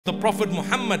The Prophet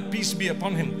Muhammad, peace be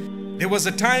upon him, there was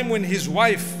a time when his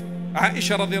wife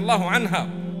Aisha radiallahu anha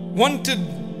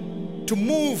wanted to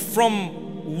move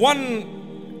from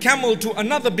one camel to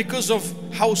another because of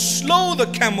how slow the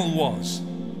camel was.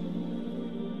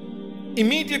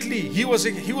 Immediately he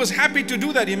was happy to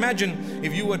do that. Imagine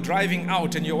if you were driving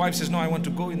out and your wife says, no, I want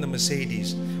to go in the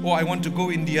Mercedes, or I want to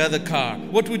go in the other car.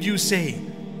 What would you say?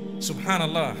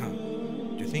 Subhanallah, huh?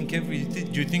 Do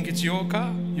you think it's your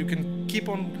car? You can keep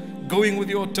on going with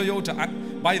your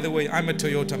Toyota. By the way, I'm a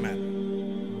Toyota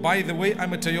man. By the way,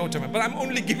 I'm a Toyota man. But I'm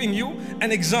only giving you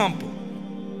an example.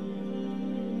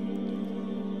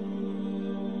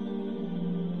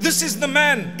 This is the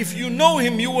man. If you know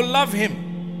him, you will love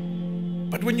him.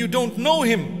 But when you don't know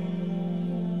him,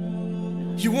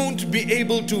 you won't be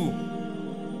able to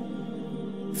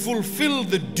fulfill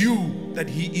the due that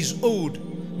he is owed.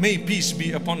 May peace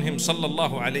be upon him,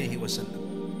 sallallahu alayhi wa sallam.